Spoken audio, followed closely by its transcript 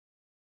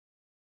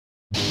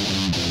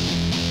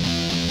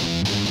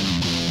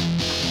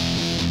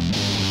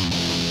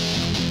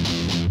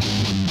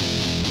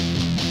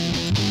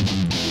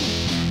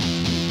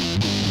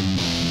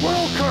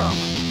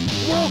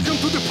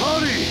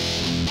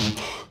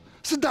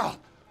Sit down.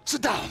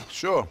 Sit down.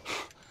 Sure.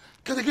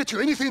 Can I get you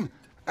anything?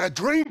 A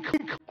drink?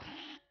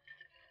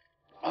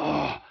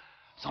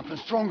 Something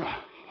stronger.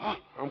 Huh?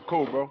 I'm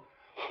cool, bro.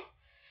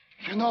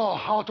 You know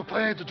how to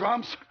play the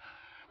drums?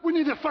 We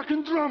need a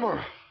fucking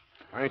drummer.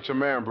 I ain't your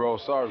man, bro.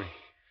 Sorry.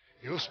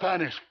 You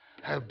Spanish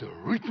have the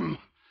rhythm.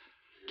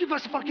 Give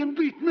us a fucking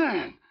beat,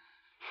 man.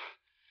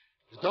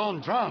 You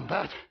don't drum,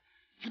 but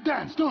you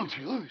dance, don't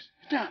you, Luis?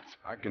 You dance.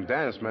 I can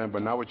dance, man,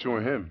 but not with you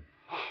and him.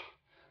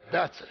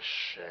 That's a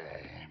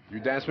shame. You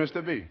dance,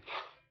 Mr. B?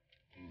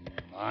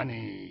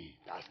 Money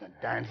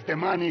doesn't dance. The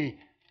money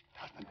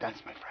doesn't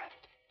dance, my friend.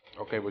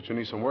 Okay, but you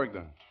need some work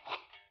done.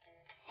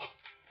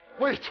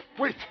 Wait.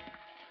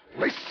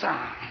 Listen.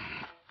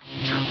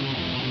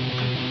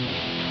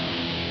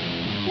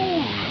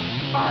 Ooh.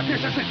 This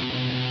is it.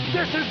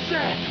 This is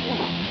it.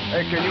 Ooh.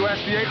 Hey, can you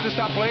ask the ape to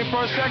stop playing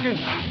for a second?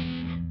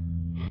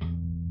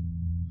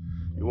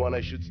 You want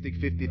I should stick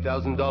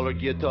 $50,000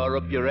 guitar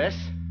up your ass?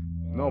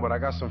 No, but I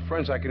got some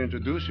friends I can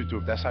introduce you to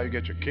if that's how you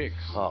get your kicks.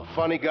 Oh,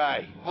 funny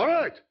guy. All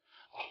right.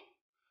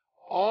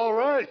 All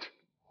right.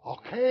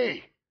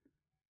 Okay.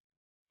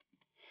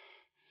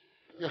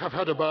 You have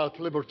heard about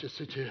Liberty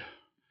City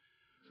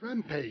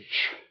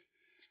Rampage.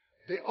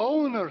 The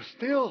owner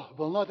still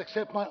will not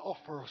accept my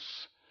offers.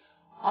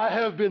 I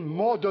have been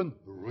more than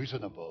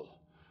reasonable.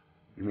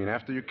 You mean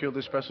after you killed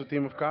this special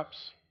team of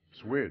cops?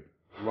 It's weird.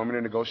 You want me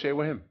to negotiate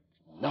with him?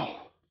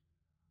 No.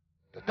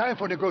 The time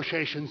for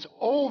negotiations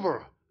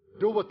over.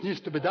 Do what needs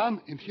to be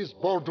done in his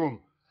boardroom.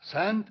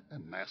 Send a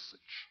message.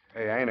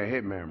 Hey, I ain't a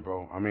hitman,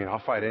 bro. I mean, I'll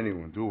fight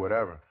anyone, do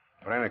whatever.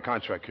 But I ain't a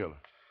contract killer.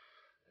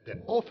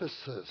 The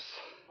offices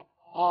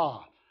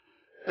are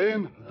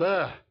in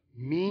the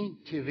Me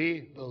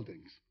TV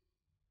buildings.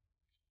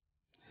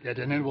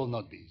 Getting in will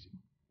not be easy.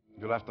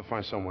 You'll have to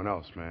find someone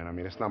else, man. I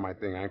mean, it's not my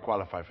thing. I ain't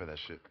qualified for that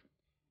shit.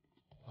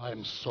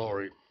 I'm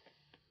sorry.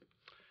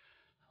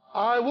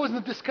 I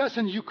wasn't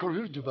discussing your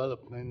career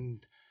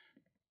development.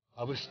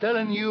 I was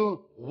telling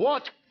you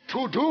what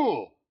to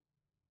do.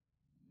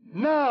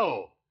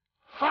 Now,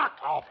 fuck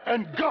off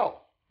and go.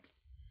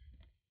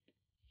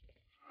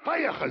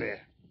 Поехали.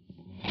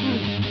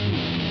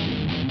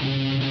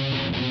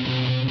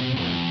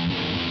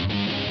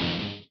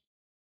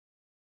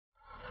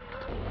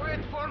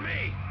 Wait for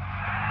me.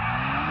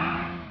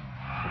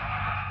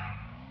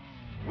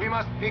 We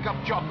must pick up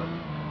chopper.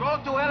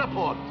 Go to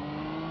airport.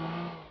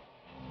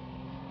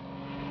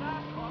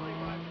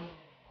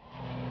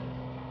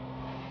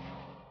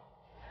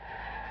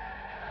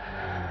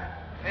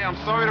 Hey, I'm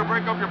sorry to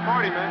break up your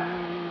party,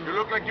 man. You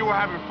look like you were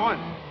having fun.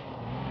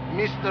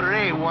 Mr.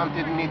 Ray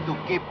wanted me to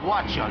keep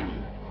watch on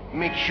you.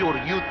 Make sure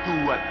you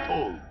two are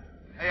told.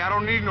 Hey, I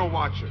don't need no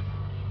watcher.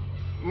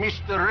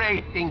 Mr.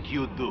 Ray think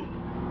you do.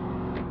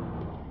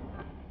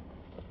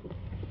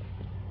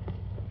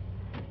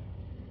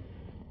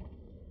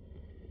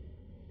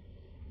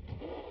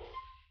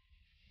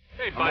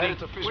 Hey, buddy,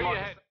 where you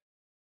headed?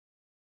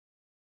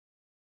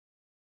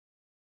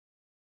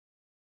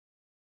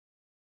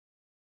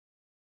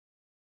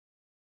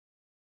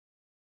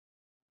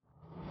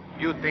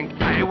 You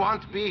think I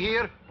won't be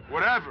here?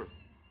 Whatever.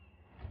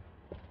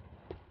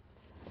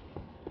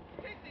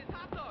 Take this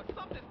hot dog,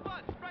 something's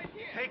fun, right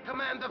here. Take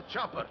command of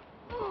chopper.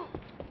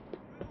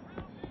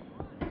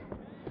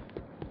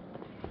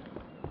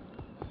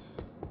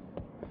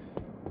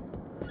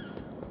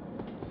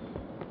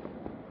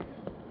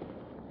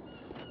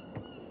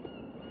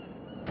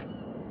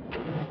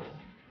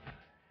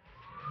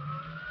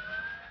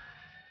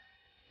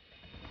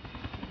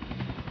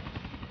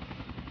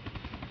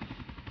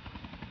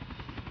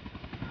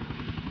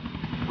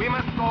 We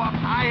must go up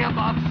high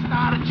above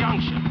Star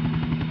Junction.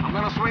 I'm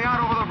gonna swing out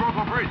over the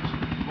Brooklyn Bridge.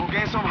 We'll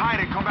gain some height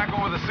and come back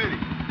over the city.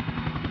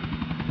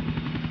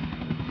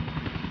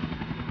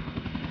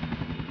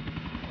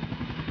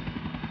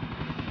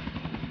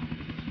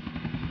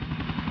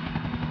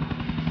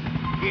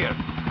 Here,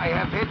 I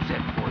have headset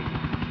for you.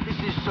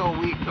 This is so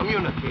we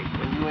communicate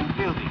when you're in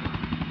building.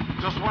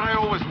 Just what I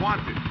always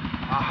wanted.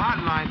 A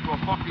hotline to a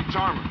fucking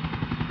charmer.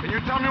 Can you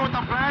tell me what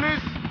the plan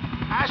is?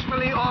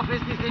 Ashburnley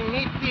office is in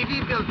Meat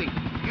TV building.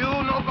 You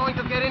no going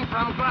to get in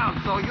from ground,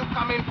 so you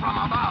come in from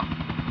above.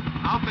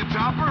 Out the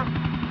chopper?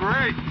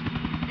 Great.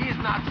 He's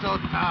not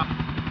so tough.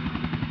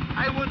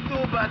 I would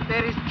too, but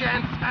there is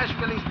chance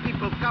Ashburnley's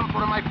people come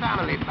for my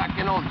family back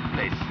in old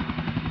place.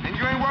 And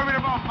you ain't worried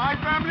about my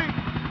family?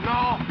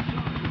 No.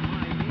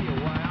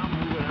 Why I'm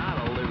moving out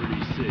of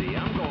Liberty City.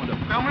 I'm going to...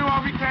 Tell me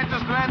why we can't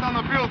just land on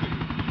the building.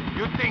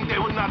 You think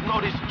they would not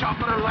notice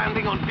chopper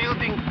landing on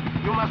building?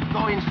 You must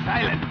go in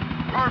silent.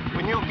 Perfect.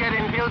 When you get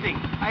in building,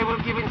 I will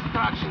give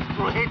instructions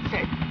through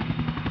headset.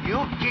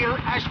 You kill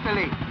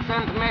Ashburnley,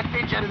 send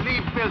message and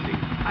leave building.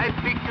 I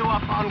pick you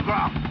up on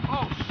ground.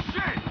 Oh,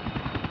 shit!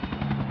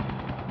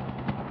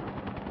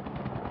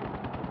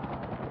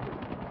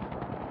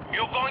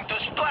 You're going to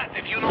splat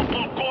if you don't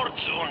pull cord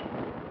soon.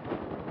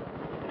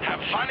 Have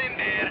fun in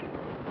there.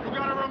 You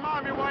gotta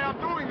remind me why I'm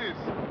doing this.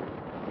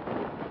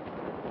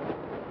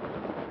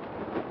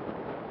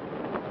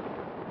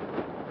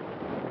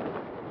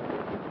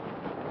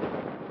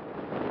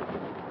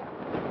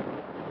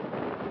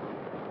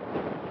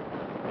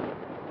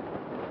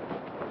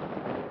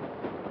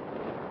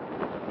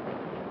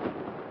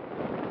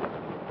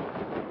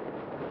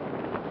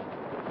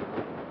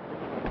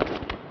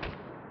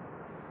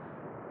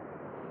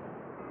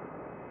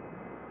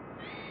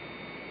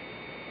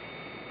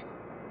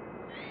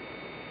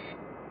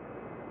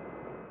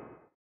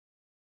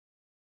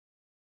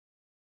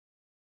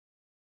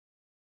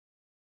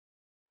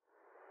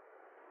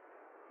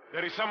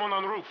 There is someone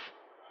on roof.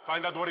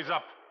 Find out what is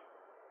up.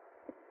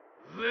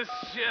 This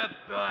shit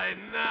die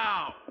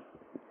now.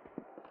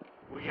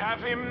 We have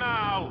him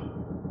now.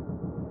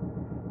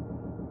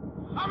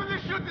 I'm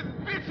gonna shoot this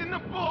bitch in the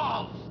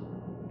balls!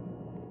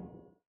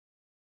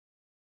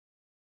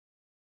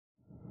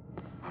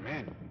 I'm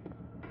in.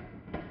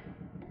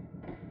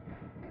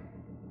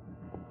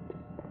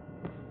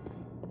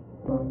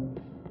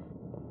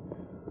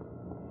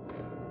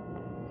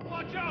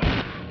 Watch out!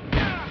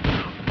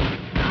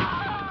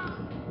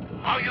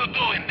 How you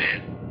doing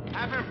there?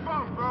 Having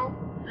fun, bro.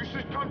 You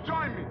should come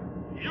join me.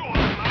 You are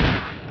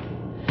not.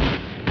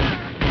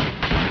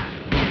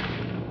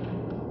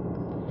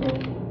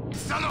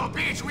 Son of a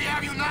bitch, we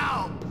have you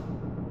now!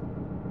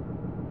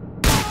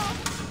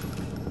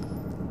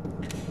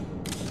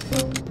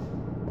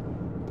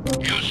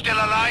 You still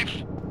alive?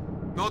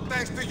 No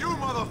thanks to you,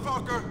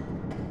 motherfucker.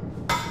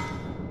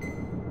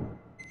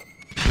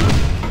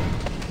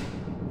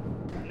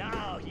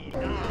 Now he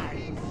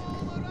dies.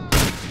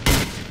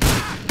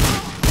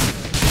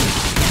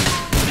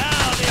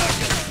 Now they are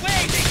just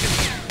waiting to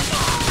be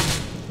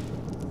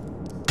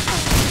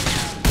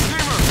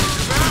Steamer, you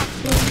there?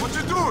 What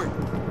you doing?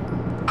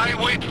 I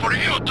wait for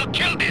you to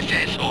kill this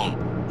asshole.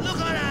 Look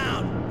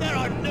around! There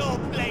are no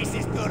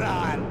places to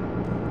run!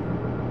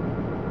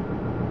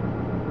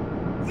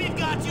 We've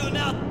got you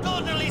now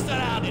totally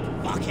surrounded,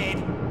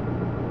 fuckhead!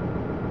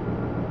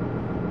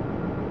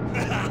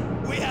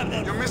 We have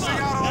that. You're missing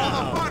out on all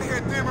the fun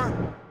here, Dimmer.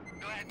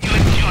 Glad you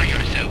enjoy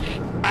yourself.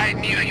 I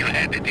knew you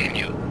had it in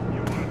you.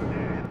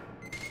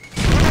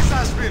 What is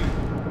that feeling?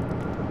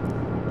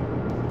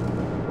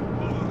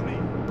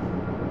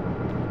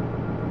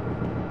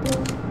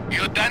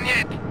 You done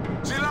yet?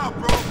 Chill out,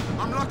 bro.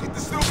 I'm lucky to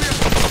still be a...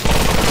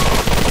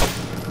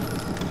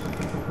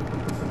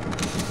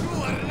 You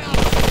are now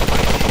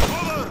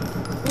over!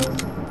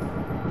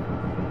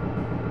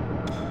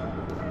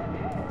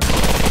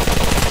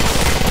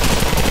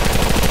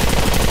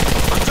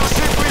 I'm just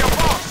here for your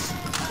boss.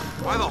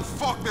 Why the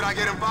fuck did I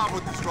get involved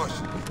with these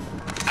Russians?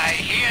 I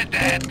hear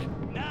that.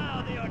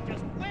 Now they are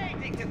just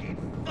waiting to get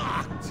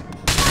fucked!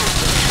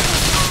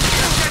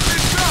 Let's get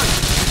this done.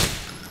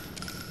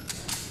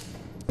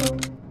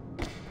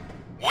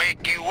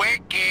 Wakey,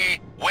 wakey.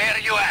 Where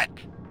you at?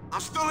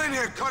 I'm still in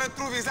here cutting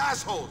through these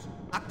assholes.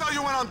 I'll tell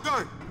you when I'm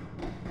done.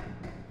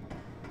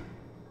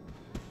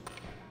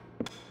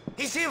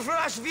 He's here for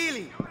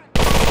Ashvili!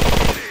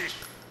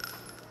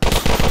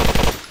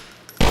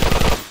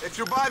 If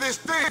you buy this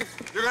thing,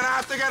 you're gonna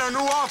have to get a new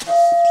office.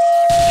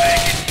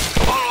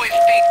 Faggot. Always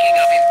thinking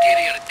of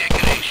interior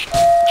decoration.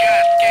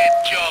 Just get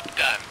job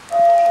done.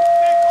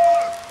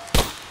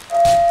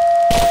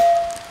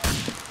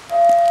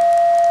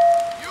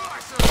 You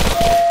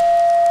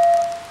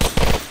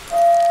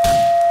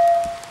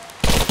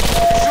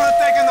should have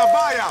taken the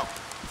buyout.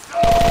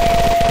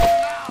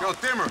 Yo,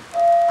 Dimmer,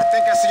 I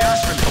think I see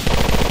Ashley.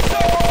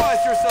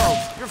 Sacrifice yourselves!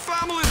 Your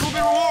families will be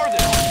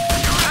rewarded!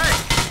 Hey,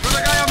 you're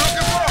the guy I'm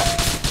looking for.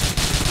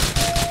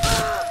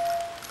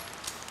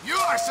 You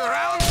are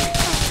surrounded!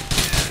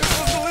 It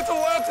was the little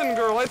Latin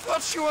girl. I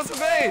thought she was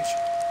of age.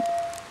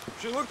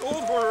 She looked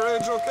old for her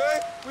age,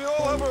 okay? We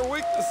all have our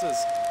weaknesses.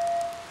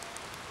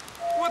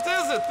 What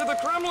is it? Did the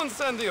Kremlin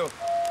send you?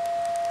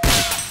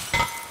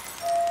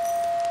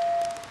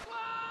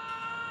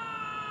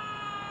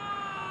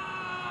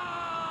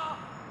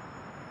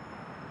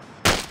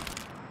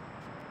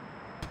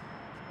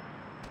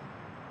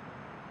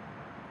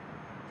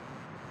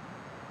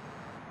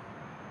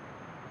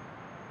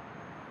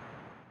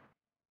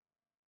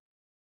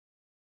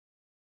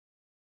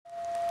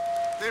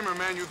 Dimmer,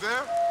 man, you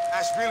there?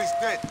 Ashvili's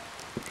dead.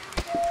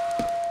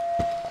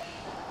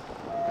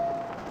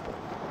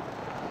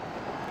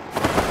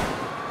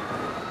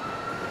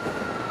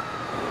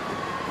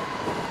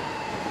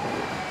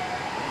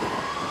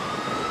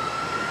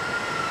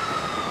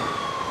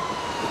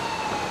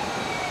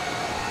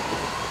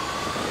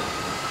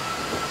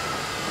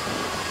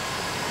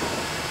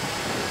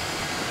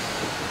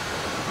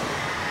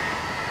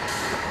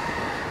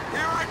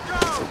 Here I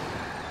come!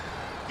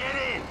 Get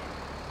in!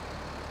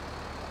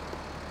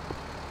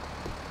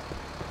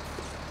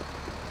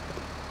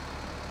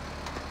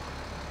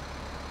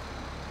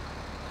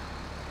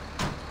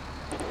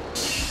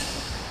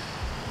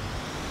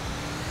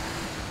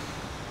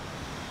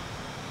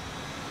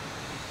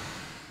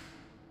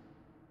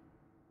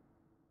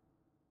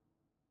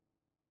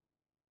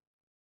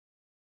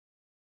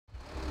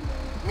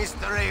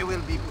 Mr. A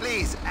will be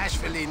pleased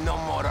Ashvili no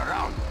more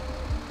around.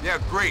 Yeah,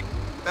 great.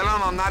 Tell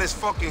him I'm not his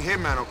fucking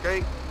hitman,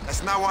 okay?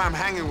 That's not why I'm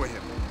hanging with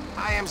him.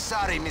 I am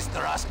sorry,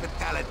 Mr.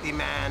 Hospitality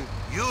Man.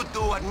 You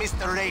do what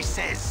Mr. Ray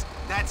says.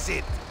 That's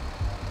it.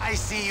 I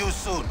see you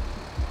soon.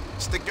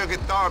 Stick your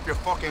guitar up your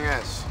fucking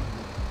ass.